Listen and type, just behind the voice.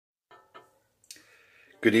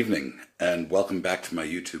Good evening, and welcome back to my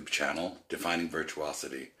YouTube channel, Defining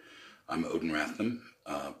Virtuosity. I'm Odin Rathnam,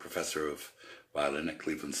 professor of violin at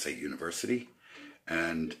Cleveland State University,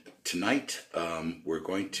 and tonight we're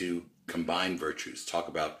going to combine virtues, talk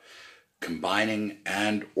about combining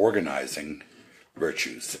and organizing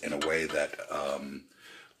virtues in a way that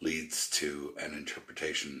leads to an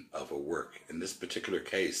interpretation of a work. In this particular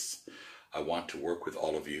case, I want to work with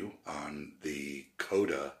all of you on the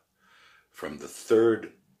coda from the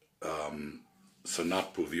third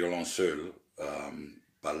sonate pour violon seul,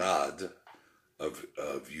 ballade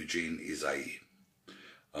of Eugene Ysaye.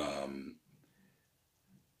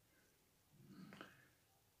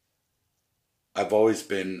 I've always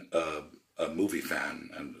been a movie fan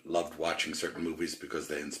and loved watching certain movies because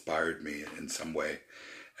they inspired me in some way.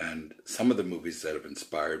 And some of the movies that have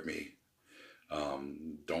inspired me,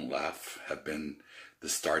 don't laugh, have been the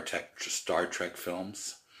Star Trek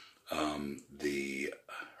films, the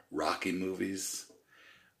Rocky movies,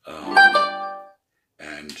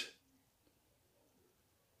 and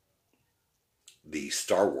the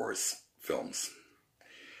Star Wars films.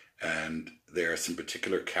 And there are some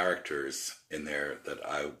particular characters in there that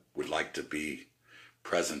I would like to be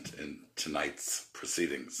present in tonight's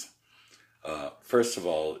proceedings. First of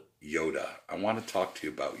all, Yoda. I want to talk to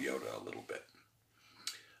you about Yoda a little bit.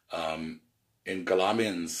 In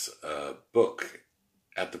Galamian's book,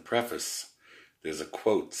 at the preface, there's a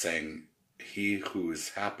quote saying, "He who is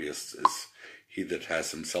happiest is he that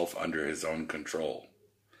has himself under his own control."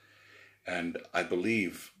 And I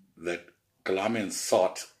believe that Galamian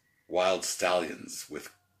sought wild stallions with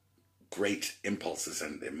great impulses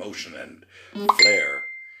and emotion and flair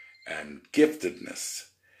and giftedness,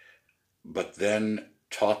 but then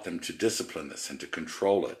taught them to discipline this and to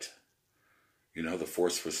control it. You know, the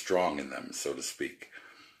force was strong in them, so to speak.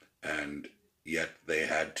 And yet they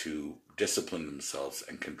had to discipline themselves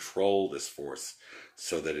and control this force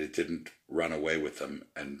so that it didn't run away with them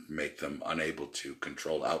and make them unable to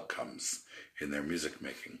control outcomes in their music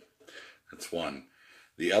making. That's one.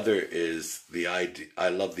 The other is the idea, I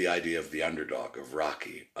love the idea of the underdog, of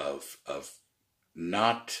Rocky, of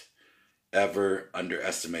not ever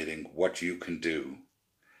underestimating what you can do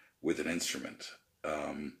with an instrument.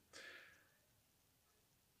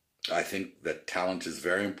 I think that talent is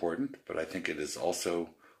very important, but I think it is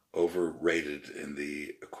also overrated in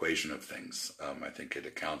the equation of things. I think it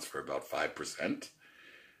accounts for about 5%,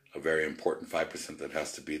 a very important 5% that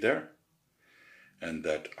has to be there, and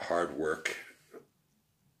that hard work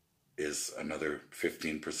is another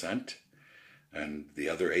 15%, and the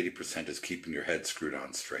other 80% is keeping your head screwed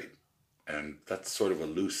on straight. And that's sort of a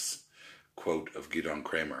loose quote of Gidon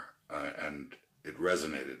Kramer, and it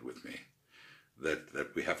resonated with me.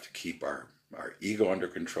 That we have to keep our ego under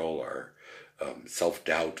control, our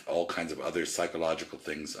self-doubt, all kinds of other psychological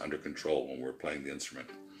things under control when we're playing the instrument.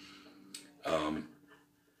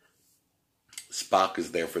 Spock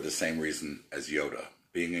is there for the same reason as Yoda,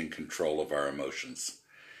 being in control of our emotions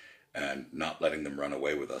and not letting them run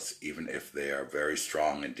away with us, even if they are very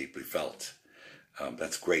strong and deeply felt.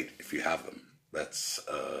 That's great if you have them. That's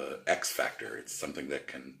X factor. It's something that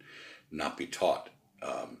can not be taught.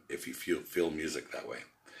 If you feel music that way,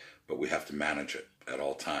 but we have to manage it at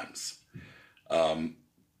all times.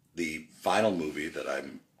 The final movie that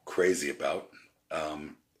I'm crazy about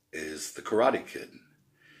is The Karate Kid,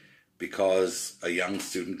 because a young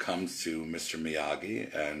student comes to Mr.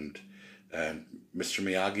 Miyagi, and Mr.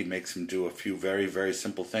 Miyagi makes him do a few very, very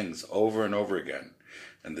simple things over and over again,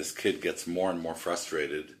 and this kid gets more and more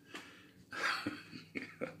frustrated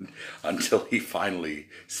until he finally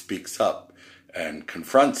speaks up and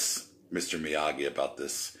confronts Mr. Miyagi about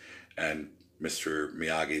this, and Mr.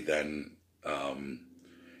 Miyagi then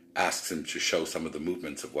asks him to show some of the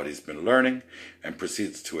movements of what he's been learning and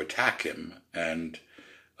proceeds to attack him, and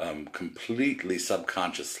completely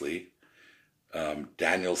subconsciously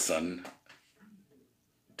Danielson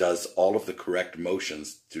does all of the correct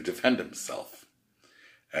motions to defend himself,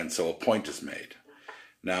 and so a point is made.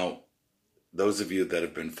 Now, those of you that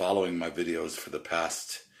have been following my videos for the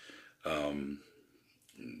past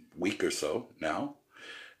week or so now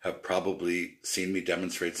have probably seen me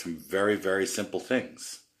demonstrate some very, very simple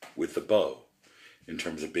things with the bow in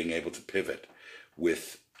terms of being able to pivot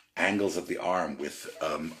with angles of the arm, with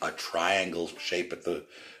a triangle shape at the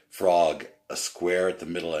frog, a square at the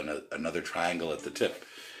middle, and another triangle at the tip.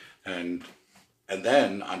 And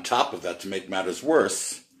then on top of that, to make matters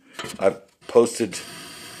worse, I've posted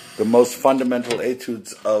the most fundamental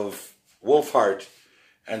etudes of Wolfhard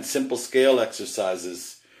and simple scale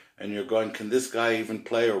exercises, and you're going, can this guy even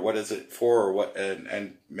play, or what is it for, or what?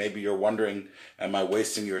 And maybe you're wondering, am I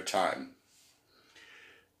wasting your time?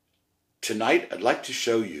 Tonight, I'd like to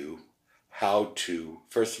show you how to,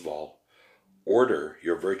 first of all, order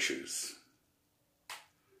your virtues.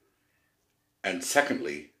 And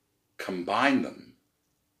secondly, combine them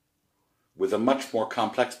with a much more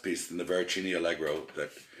complex piece than the Veracini Allegro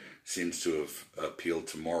that seems to have appealed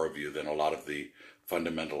to more of you than a lot of the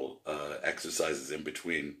fundamental exercises in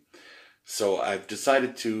between. So I've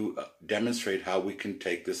decided to demonstrate how we can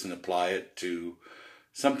take this and apply it to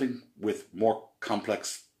something with more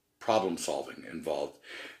complex problem solving involved.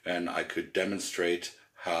 And I could demonstrate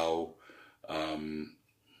how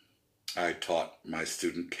I taught my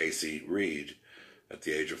student Casey Reed at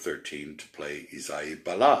the age of 13 to play Ysaye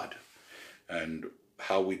Ballade, and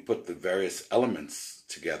how we put the various elements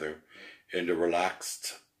together in a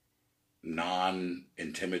relaxed,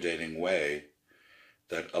 non-intimidating way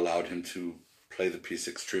that allowed him to play the piece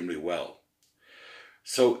extremely well.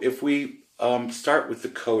 So if we start with the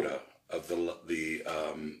coda of the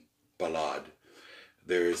ballade,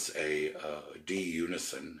 there's a D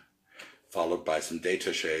unison followed by some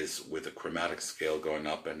détachés with a chromatic scale going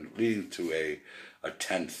up and leading to a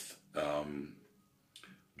 10th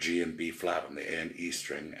G and B flat on the A and E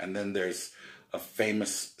string. And then there's a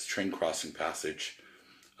famous string crossing passage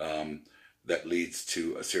that leads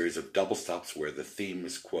to a series of double stops where the theme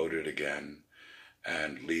is quoted again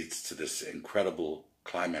and leads to this incredible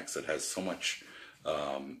climax that has so much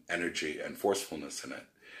energy and forcefulness in it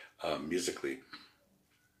musically.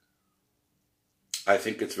 I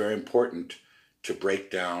think it's very important to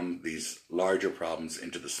break down these larger problems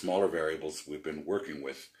into the smaller variables we've been working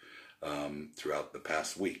with throughout the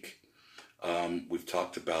past week. We've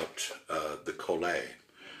talked about the collé.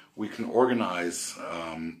 We can organize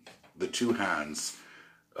the two hands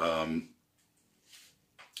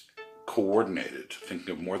coordinated,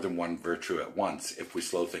 thinking of more than one virtue at once if we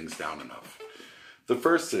slow things down enough. The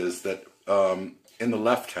first is that in the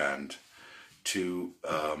left hand, to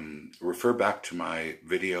refer back to my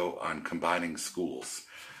video on combining schools,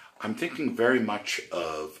 I'm thinking very much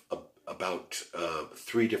of about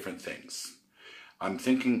three different things. I'm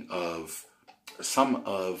thinking of some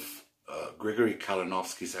of Grigory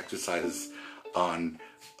Kalinovsky's exercises on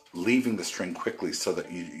leaving the string quickly so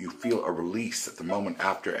that you feel a release at the moment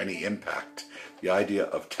after any impact. The idea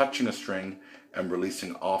of touching a string and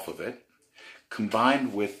releasing off of it,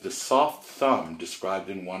 combined with the soft thumb described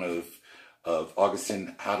in one of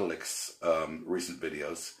Augustin Hadelich's recent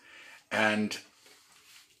videos, and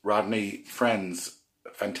Rodney Friend's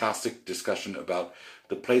fantastic discussion about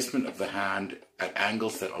the placement of the hand at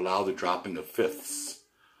angles that allow the dropping of fifths,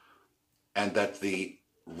 and that the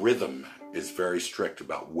rhythm is very strict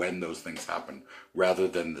about when those things happen rather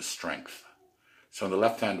than the strength. So in the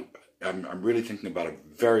left hand, I'm really thinking about a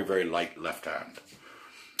very, very light left hand.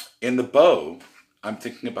 In the bow, I'm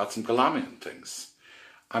thinking about some Galamian things.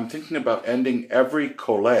 I'm thinking about ending every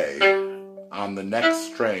collé on the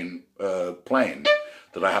next plane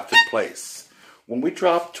that I have to place. When we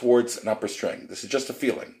drop towards an upper string, this is just a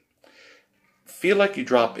feeling. Feel like you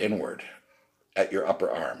drop inward at your upper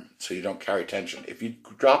arm so you don't carry tension. If you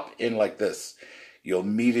drop in like this, you'll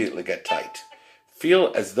immediately get tight.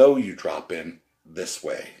 Feel as though you drop in this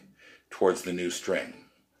way towards the new string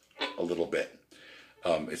a little bit.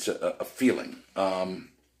 It's a feeling. And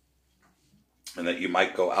that you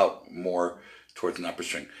might go out more towards an upper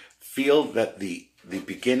string. Feel that the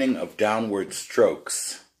beginning of downward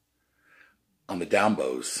strokes on the down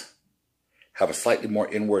bows have a slightly more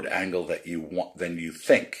inward angle that you want than you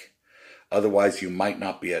think. Otherwise, you might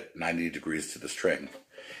not be at 90 degrees to the string.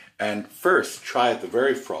 And first, try at the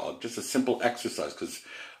very frog, just a simple exercise, because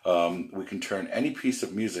we can turn any piece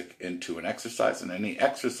of music into an exercise and any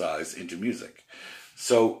exercise into music.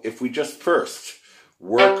 So if we just first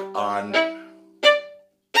work on...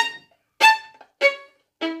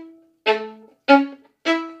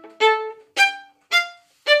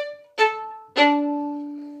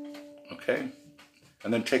 Okay,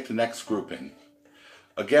 and then take the next grouping.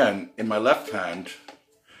 Again, in my left hand,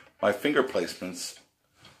 my finger placements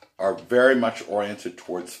are very much oriented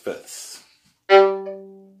towards fifths.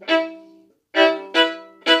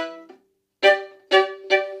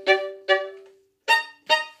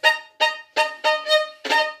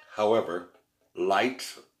 However,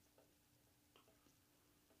 light,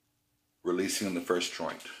 releasing in the first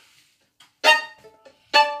joint.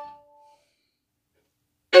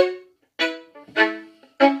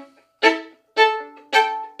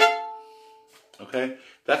 Okay,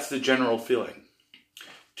 that's the general feeling.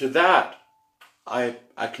 To that, I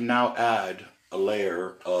can now add a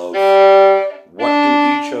layer of what do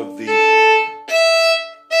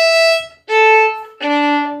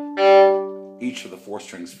each of the four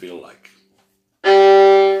strings feel like.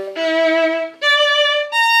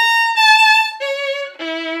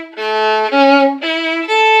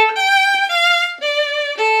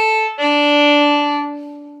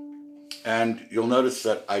 notice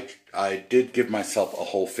that I did give myself a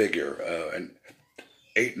whole figure, an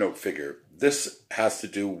 8-note figure. This has to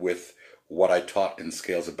do with what I taught in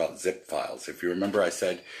scales about zip files. If you remember, I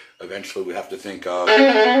said eventually we have to think of...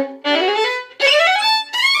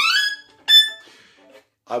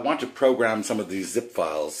 I want to program some of these zip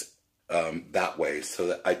files that way so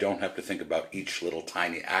that I don't have to think about each little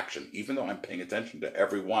tiny action, even though I'm paying attention to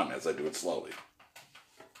every one as I do it slowly.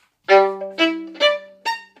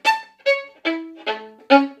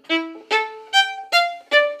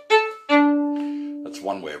 That's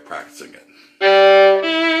one way of practicing it.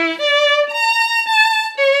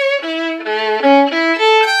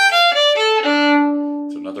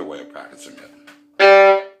 It's another way of practicing it.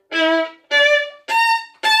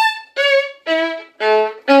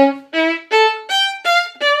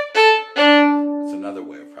 It's another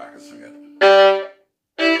way of practicing it.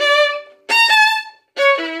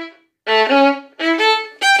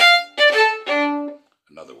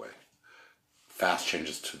 Another way. Fast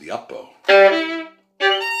changes to the up bow.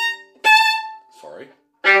 Sorry.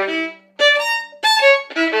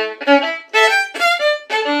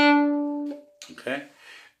 Okay.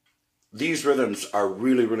 These rhythms are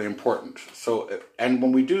really, really important. So, and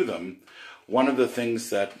when we do them, one of the things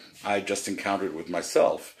that I just encountered with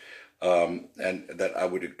myself, and that I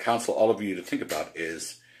would counsel all of you to think about,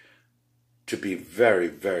 is to be very,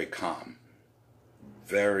 very calm.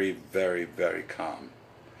 Very, very, very calm.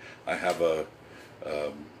 I have a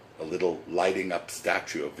little lighting up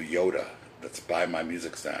statue of Yoda that's by my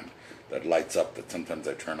music stand that lights up, that sometimes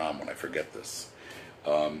I turn on when I forget this.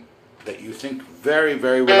 That you think very,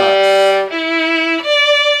 very relaxed.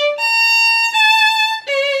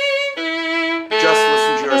 Just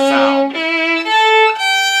listen to your sound.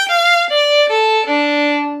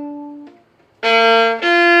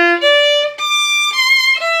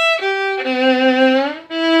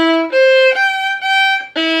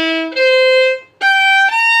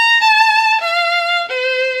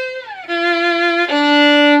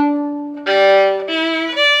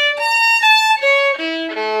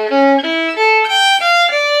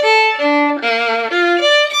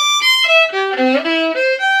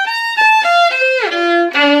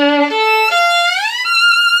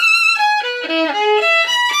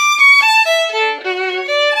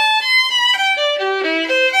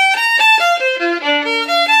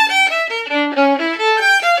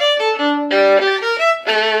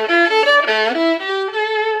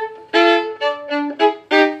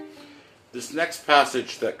 This next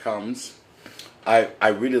passage that comes, I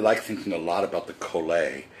really like thinking a lot about the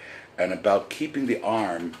collé and about keeping the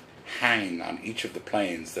arm hanging on each of the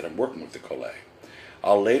planes that I'm working with the collé.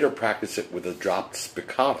 I'll later practice it with a dropped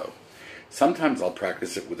spiccato. Sometimes I'll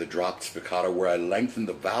practice it with a dropped spiccato where I lengthen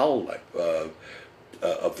the vowel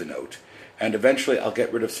of the note, and eventually I'll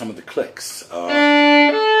get rid of some of the clicks.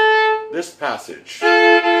 This passage,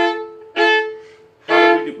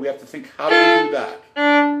 we have to think, how do we do that?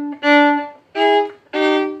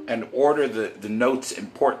 And order the note's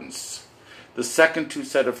importance. The second two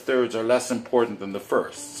set of thirds are less important than the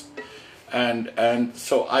first. And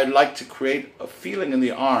so I like to create a feeling in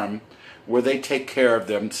the arm where they take care of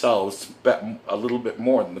themselves a little bit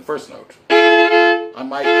more than the first note. I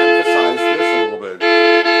might emphasize this a little bit.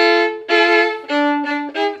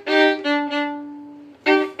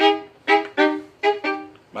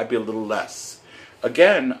 Might be a little less.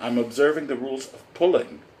 Again, I'm observing the rules of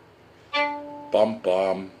pulling. Bum,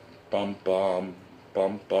 bum, bum, bum,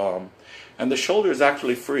 bum, bum. And the shoulder is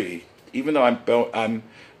actually free, even though I'm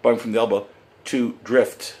bowing from the elbow, to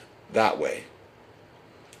drift that way.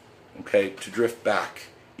 Okay, to drift back,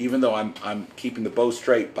 even though I'm keeping the bow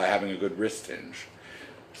straight by having a good wrist hinge.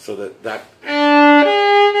 So that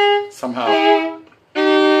somehow...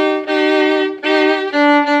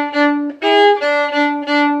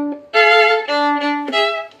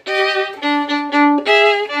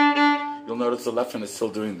 Notice the left hand is still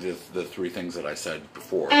doing the three things that I said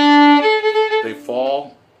before. They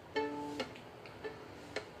fall,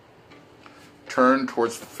 turn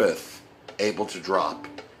towards the fifth, able to drop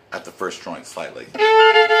at the first joint slightly.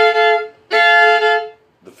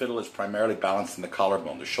 The fiddle is primarily balanced in the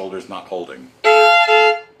collarbone, the shoulder is not holding.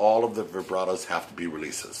 All of the vibratos have to be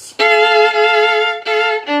releases.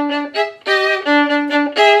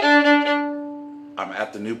 I'm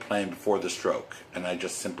at the new plane before the stroke, and I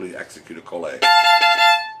just simply execute a collé.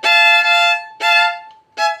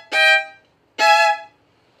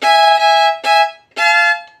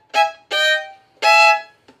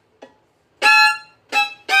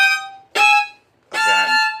 Again,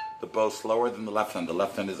 the bow slower than the left hand. The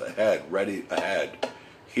left hand is ahead, ready, ahead,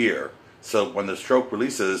 here. So when the stroke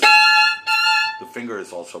releases, the finger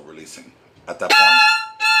is also releasing at that point.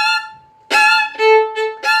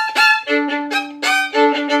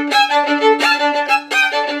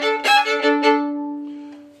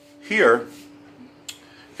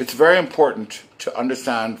 very important to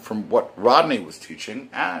understand from what Rodney was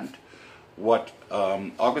teaching and what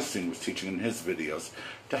Augustine was teaching in his videos,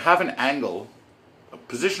 to have an angle, a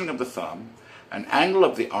positioning of the thumb, an angle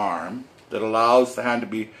of the arm that allows the hand to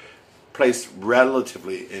be placed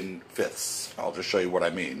relatively in fifths. I'll just show you what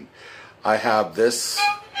I mean. I have this.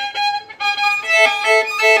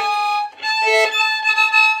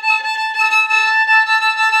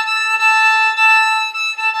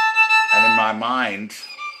 And in my mind,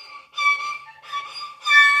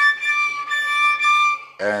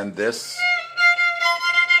 and this,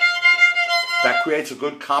 that creates a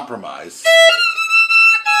good compromise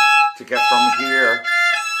to get from here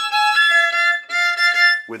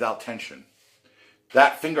without tension.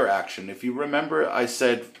 That finger action, if you remember, I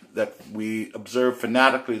said that we observe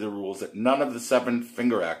fanatically the rules that none of the 7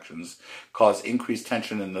 finger actions cause increased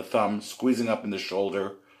tension in the thumb, squeezing up in the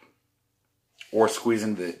shoulder, or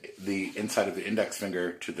squeezing the inside of the index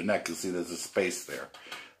finger to the neck. You'll see there's a space there.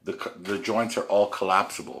 The joints are all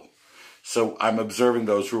collapsible. So I'm observing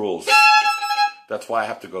those rules. That's why I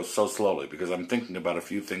have to go so slowly, because I'm thinking about a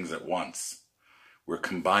few things at once. We're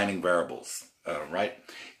combining variables, right?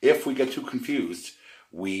 If we get too confused,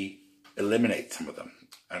 we eliminate some of them.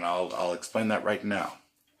 And I'll explain that right now.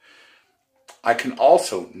 I can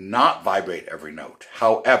also not vibrate every note.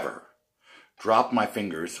 However, drop my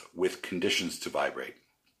fingers with conditions to vibrate.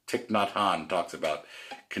 Thich Nhat Hanh talks about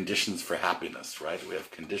conditions for happiness, right? We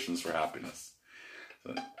have conditions for happiness.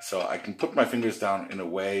 So I can put my fingers down in a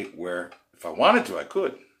way where if I wanted to, I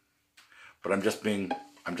could. But I'm just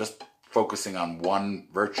focusing on one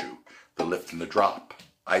virtue, the lift and the drop,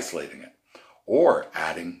 isolating it. Or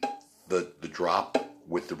adding the drop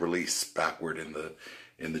with the release backward in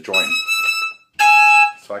the joint.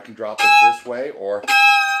 So I can drop it this way, or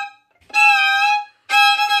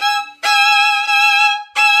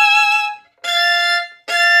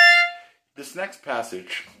this next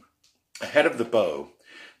passage, ahead of the bow,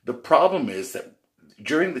 the problem is that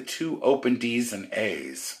during the 2 open D's and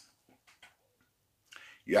A's,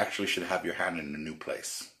 you actually should have your hand in a new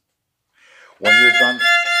place. When you're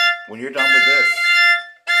done with this,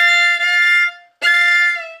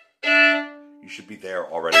 you should be there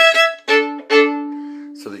already,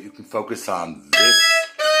 so that you can focus on this.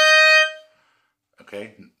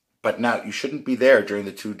 Okay? But now, you shouldn't be there during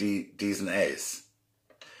the 2 D's and A's.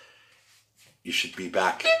 You should be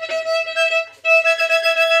back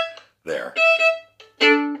there,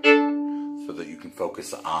 so that you can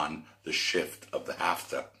focus on the shift of the half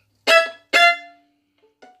step.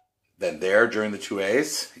 Then there, during the 2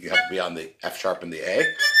 A's, you have to be on the F sharp and the A,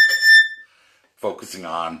 focusing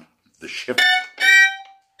on the shift.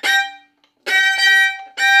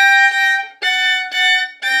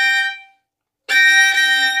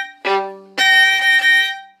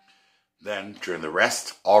 Then, during the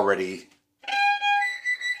rest, already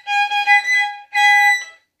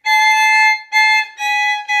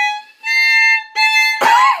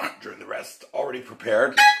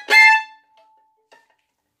prepared.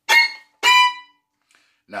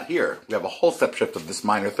 Now here, we have a whole step shift of this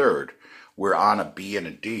minor third. We're on a B and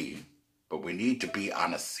a D, but we need to be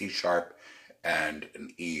on a C sharp and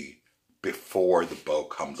an E before the bow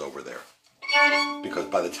comes over there. Because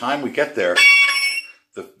by the time we get there,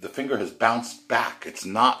 the finger has bounced back. It's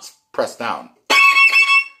not pressed down.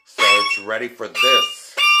 So it's ready for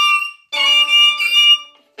this.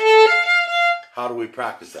 How do we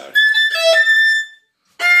practice that?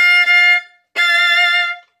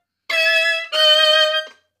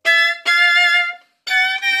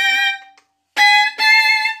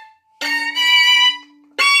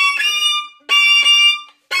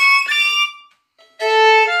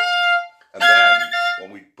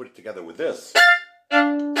 Together with this.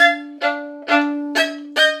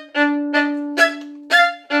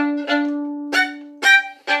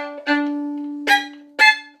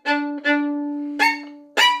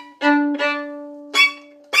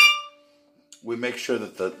 We make sure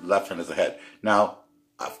that the left hand is ahead. Now,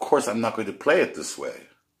 of course, I'm not going to play it this way.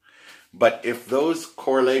 But if those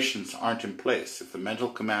correlations aren't in place, if the mental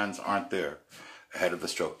commands aren't there ahead of the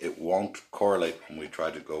stroke, it won't correlate when we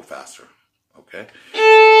try to go faster. Okay?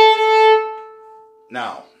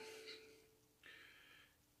 Now,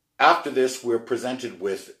 after this, we're presented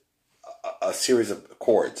with a series of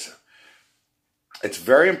chords. It's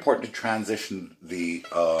very important to transition the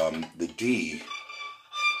D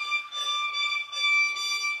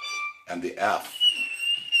and the F.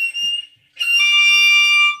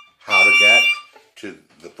 How to get to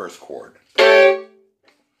the first chord.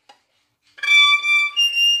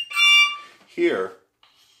 Here,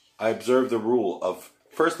 I observe the rule of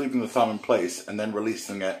first leaving the thumb in place and then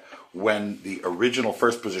releasing it when the original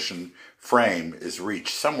first position frame is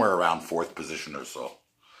reached somewhere around fourth position or so.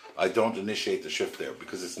 I don't initiate the shift there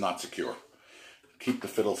because it's not secure. Keep the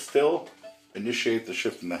fiddle still, initiate the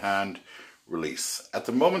shift in the hand, release. At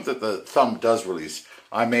the moment that the thumb does release,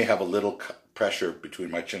 I may have a little pressure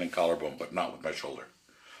between my chin and collarbone, but not with my shoulder.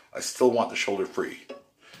 I still want the shoulder free.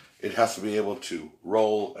 It has to be able to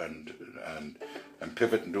roll and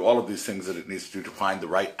pivot and do all of these things that it needs to do to find the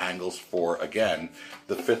right angles for, again,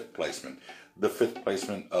 the fifth placement. The fifth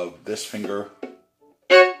placement of this finger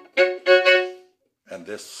and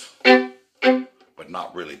this, but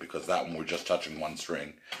not really, because that one we're just touching one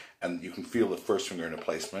string. And you can feel the first finger in a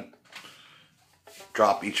placement.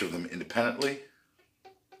 Drop each of them independently.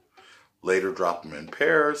 Later drop them in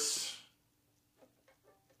pairs,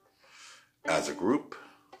 as a group.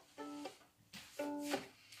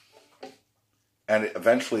 And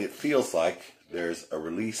eventually it feels like there's a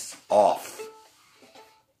release off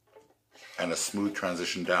and a smooth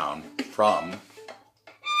transition down from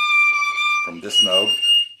this node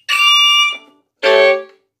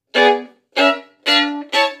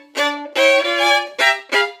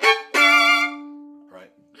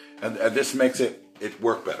right, and this makes it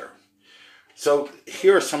work better. So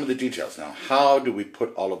here are some of the details now. How do we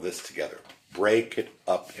put all of this together? Break it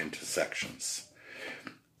up into sections.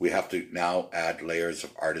 We have to now add layers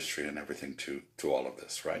of artistry and everything to all of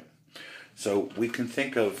this, right? So we can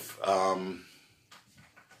think of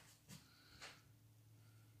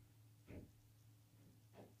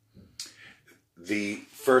the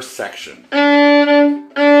first section.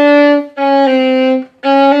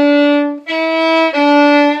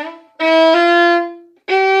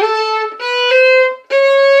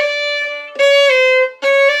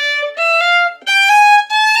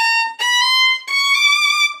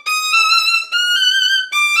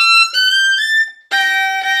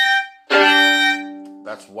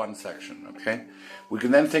 That's one section, okay? We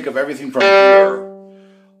can then think of everything from here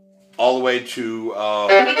all the way to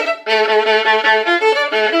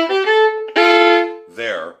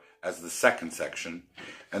there as the second section,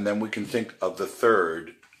 and then we can think of the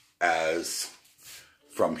third as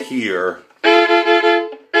from here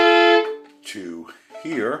to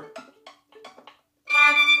here,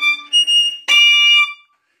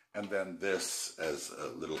 and then this as a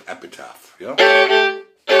little epitaph, yeah?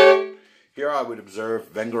 Here I would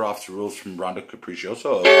observe Vengerhoff's rules from Rondo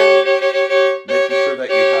Capriccioso, making sure that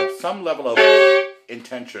you have some level of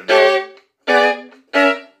intention.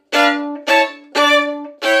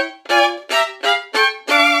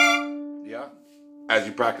 Yeah, as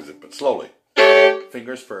you practice it, but slowly.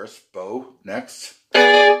 Fingers first, bow next.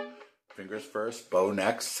 Fingers first, bow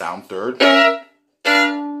next, sound third.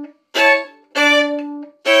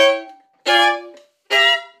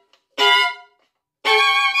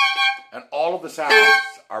 And all of the sounds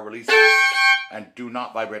are releasing and do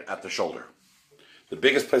not vibrate at the shoulder. The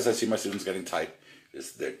biggest place I see my students getting tight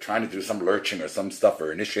is they're trying to do some lurching or some stuff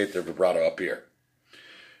or initiate their vibrato up here.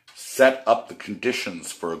 Set up the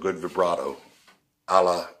conditions for a good vibrato, a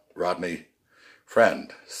la Rodney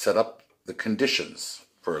Friend. Set up the conditions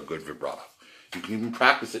for a good vibrato. You can even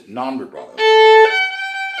practice it non-vibrato.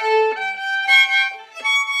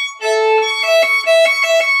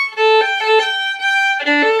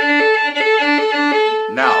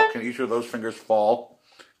 Now, can each of those fingers fall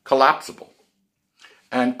collapsible?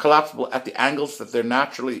 And collapsible at the angles that they're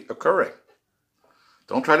naturally occurring.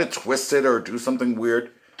 Don't try to twist it or do something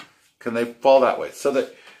weird. Can they fall that way? So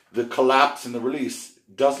that the collapse and the release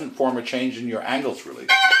doesn't form a change in your angles, really.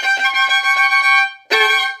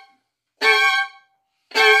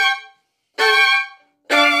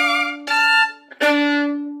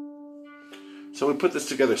 So we put this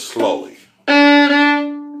together slowly.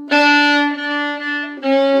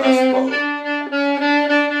 Less bow.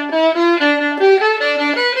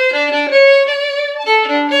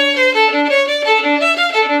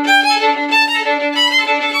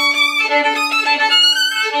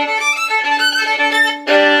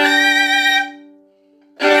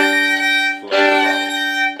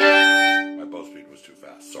 My bow speed was too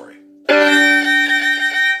fast, sorry.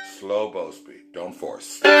 Slow bow speed, don't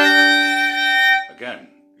force. Again,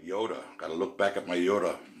 Yoda. Gotta look back at my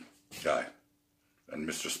Yoda guy. And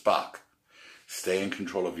Mr. Spock. Stay in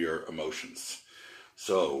control of your emotions.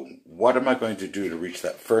 So, what am I going to do to reach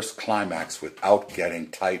that first climax without getting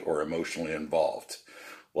tight or emotionally involved?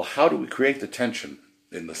 Well, how do we create the tension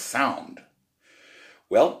in the sound?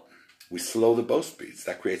 Well, we slow the bow speeds.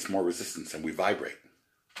 That creates more resistance and we vibrate.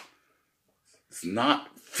 It's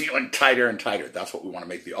not feeling tighter and tighter. That's what we want to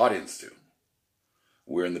make the audience do.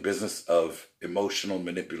 We're in the business of emotional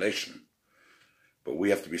manipulation. but we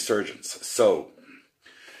have to be surgeons. So,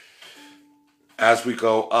 as we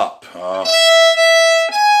go up,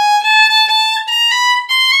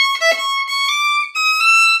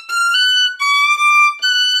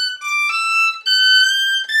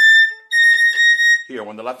 here,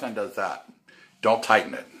 when the left hand does that, don't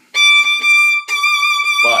tighten it,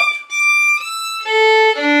 but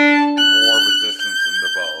more resistance in the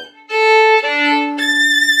bow,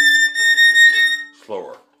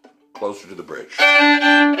 slower, closer to the bridge,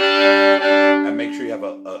 and make sure you have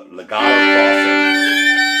a legato crossing,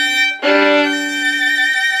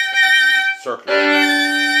 circular.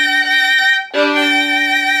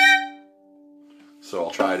 So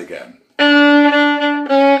I'll try it again.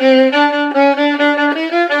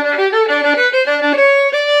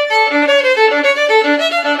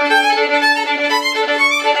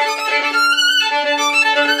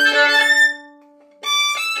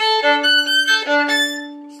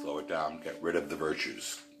 Slow it down, get rid of the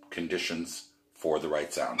virtues, conditions for the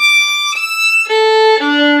right sound.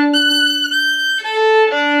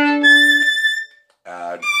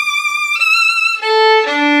 Add.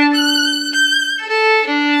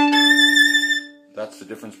 That's the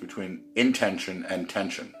difference between intention and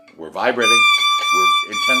tension. We're vibrating, we're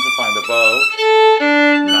intensifying the bow,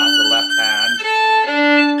 not the left hand.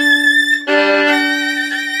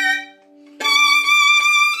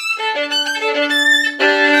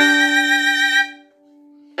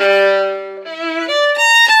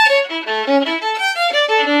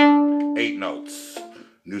 8 notes,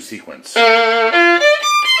 new sequence.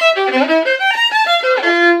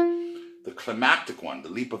 The climactic one, the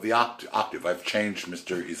leap of the octave. I've changed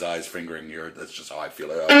Mr. Ysaye's fingering here. That's just how I feel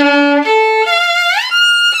it.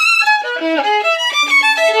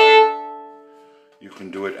 You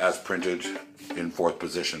can do it as printed in 4th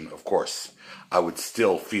position, of course. I would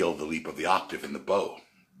still feel the leap of the octave in the bow.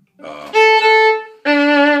 More.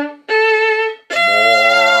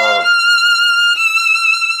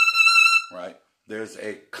 Right? There's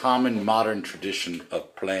a common modern tradition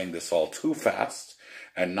of playing this all too fast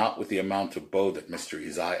and not with the amount of bow that Mr.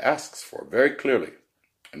 Ysaye asks for, very clearly.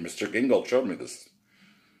 And Mr. Gingold showed me this.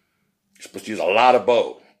 You're supposed to use a lot of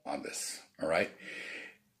bow on this, all right?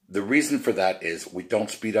 The reason for that is we don't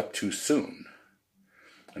speed up too soon.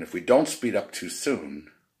 And if we don't speed up too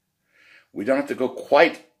soon, we don't have to go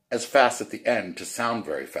quite as fast at the end to sound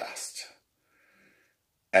very fast.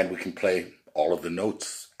 And we can play all of the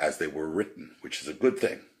notes as they were written, which is a good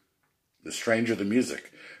thing. The stranger the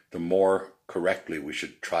music, the more correctly we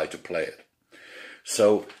should try to play it.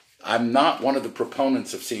 So I'm not one of the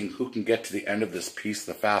proponents of seeing who can get to the end of this piece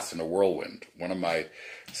the fast in a whirlwind. One of my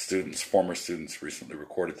students, former students, recently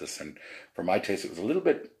recorded this, and for my taste it was a little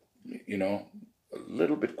bit, you know, a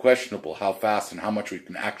little bit questionable how fast and how much we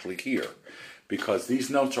can actually hear, because these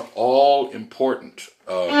notes are all important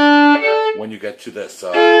when you get to this.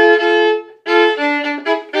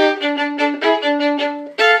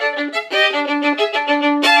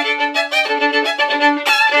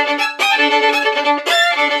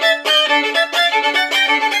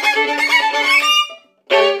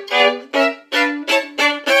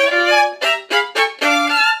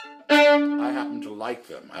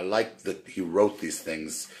 I like that he wrote these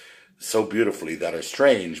things so beautifully that are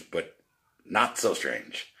strange, but not so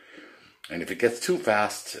strange. And if it gets too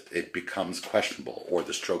fast, it becomes questionable, or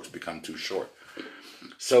the strokes become too short.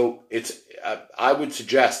 So it's, I would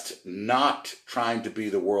suggest not trying to be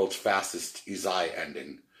the world's fastest Ysaye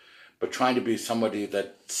ending, but trying to be somebody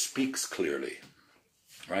that speaks clearly,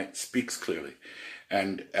 right? Speaks clearly,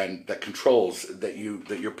 and that controls, that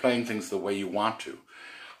you're playing things the way you want to.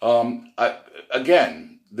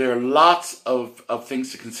 Again, there are lots of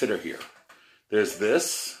things to consider here. There's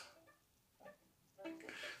this.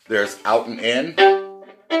 There's out and in.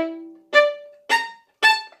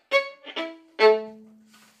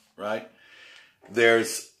 Right?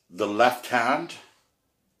 There's the left hand.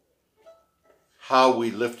 How we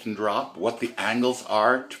lift and drop. What the angles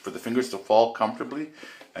are for the fingers to fall comfortably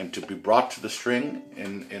and to be brought to the string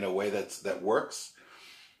in a way that works.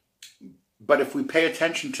 But if we pay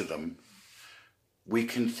attention to them, we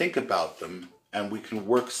can think about them and we can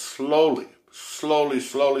work slowly, slowly,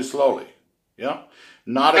 slowly, slowly. Yeah?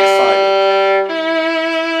 Not excited.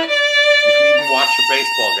 You can even watch a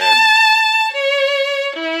baseball game.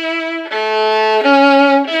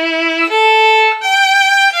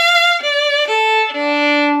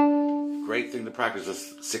 Great thing to practice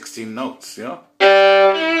is 16 notes, you know?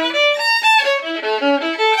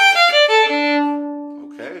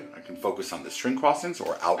 Okay, I can focus on the string crossings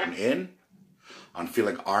or out and in. On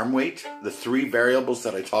feeling arm weight, the 3 variables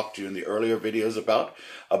that I talked to you in the earlier videos about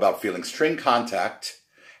feeling string contact,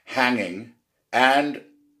 hanging, and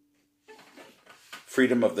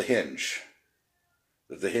freedom of the hinge.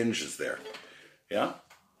 That the hinge is there. Yeah?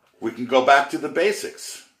 We can go back to the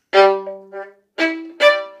basics.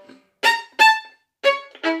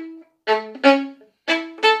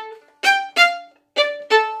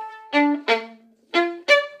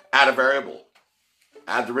 Add a variable.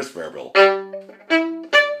 Add the wrist variable.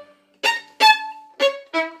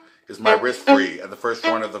 Is my wrist free at the first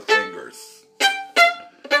joint of the fingers?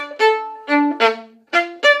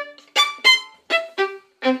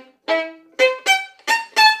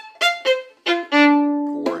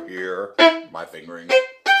 Or here, my fingering.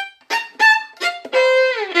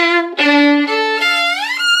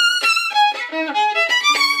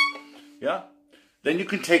 Yeah? Then you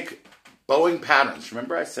can take bowing patterns.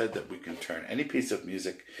 Remember I said that we can turn any piece of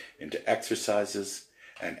music into exercises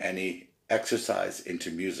and any exercise into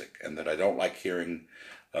music, and that I don't like hearing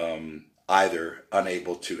either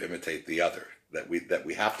unable to imitate the other. That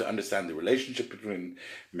we have to understand the relationship between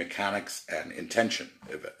mechanics and intention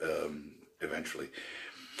eventually.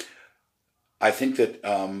 I think that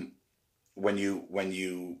when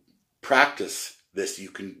you practice this, you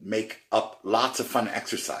can make up lots of fun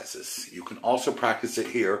exercises. You can also practice it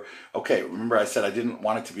here. Okay, remember I said I didn't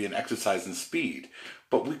want it to be an exercise in speed,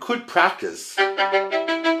 but we could practice.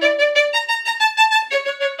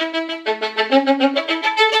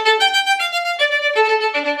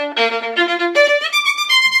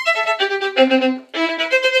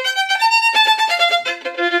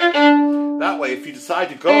 That way, if you decide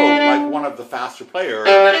to go like one of the faster players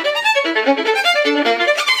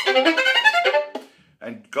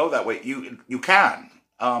and go that way, you can.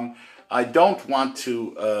 I don't want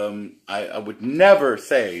to, I would never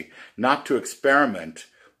say not to experiment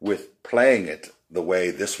with playing it the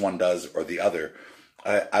way this one does or the other.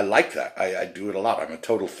 I like that. I do it a lot. I'm a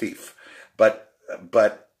total thief. But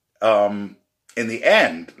in the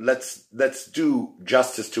end, let's do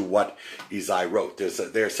justice to what Ysaye wrote.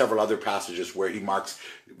 There are several other passages where he marks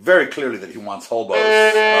very clearly that he wants whole bows.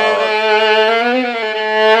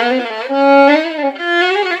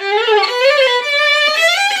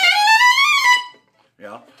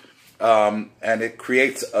 And it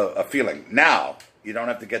creates a feeling. Now, you don't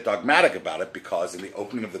have to get dogmatic about it, because in the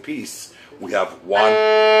opening of the piece, we have 1, 2,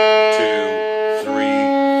 3,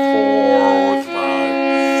 4,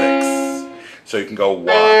 5, 6. So you can go 1.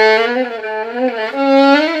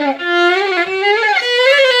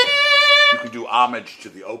 You can do homage to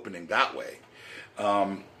the opening that way.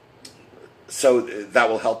 So that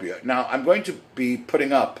will help you. Now, I'm going to be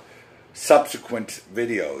putting up subsequent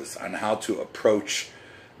videos on how to approach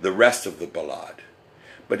the rest of the ballade.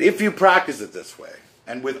 But if you practice it this way,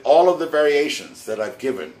 and with all of the variations that I've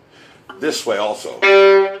given, this way also.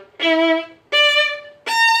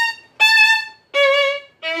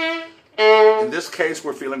 In this case,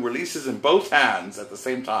 we're feeling releases in both hands at the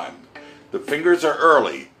same time. The fingers are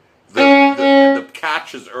early. The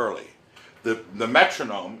catch is early. The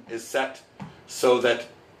metronome is set so that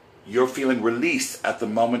you're feeling release at the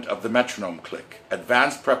moment of the metronome click.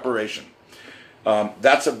 Advanced preparation.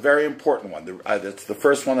 That's a very important one. That's the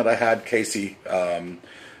first one that I had Casey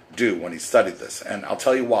do when he studied this. And I'll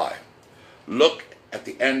tell you why. Look at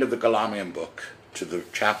the end of the Galamian book to the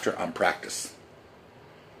chapter on practice.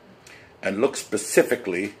 And look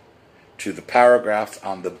specifically to the paragraphs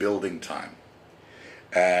on the building time.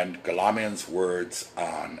 And Galamian's words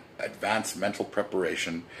on advanced mental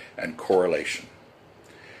preparation and correlation.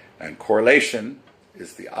 And correlation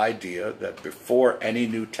is the idea that before any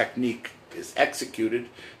new technique is executed,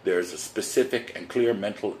 there is a specific and clear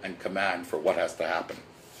mental and command for what has to happen.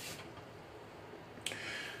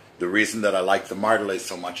 The reason that I like the Martelé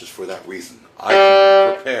so much is for that reason. I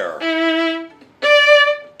can prepare.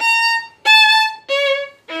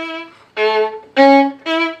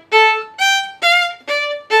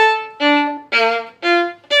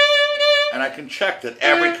 And I can check that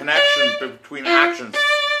every connection between actions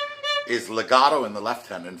is legato in the left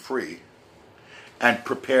hand and free, and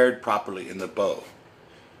prepared properly in the bow.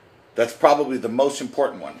 That's probably the most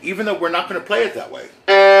important one, even though we're not going to play it that way.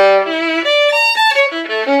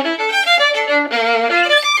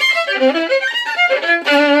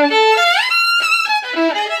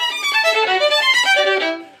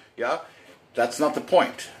 Yeah? That's not the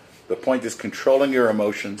point. The point is controlling your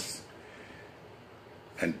emotions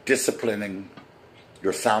and disciplining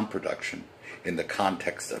your sound production in the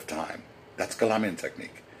context of time. That's Galamian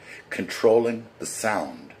technique. Controlling the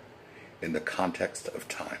sound in the context of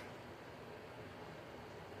time.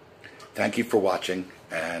 Thank you for watching,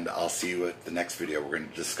 and I'll see you at the next video. We're going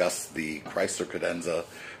to discuss the Chrysler cadenza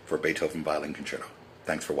for Beethoven Violin Concerto.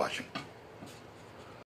 Thanks for watching.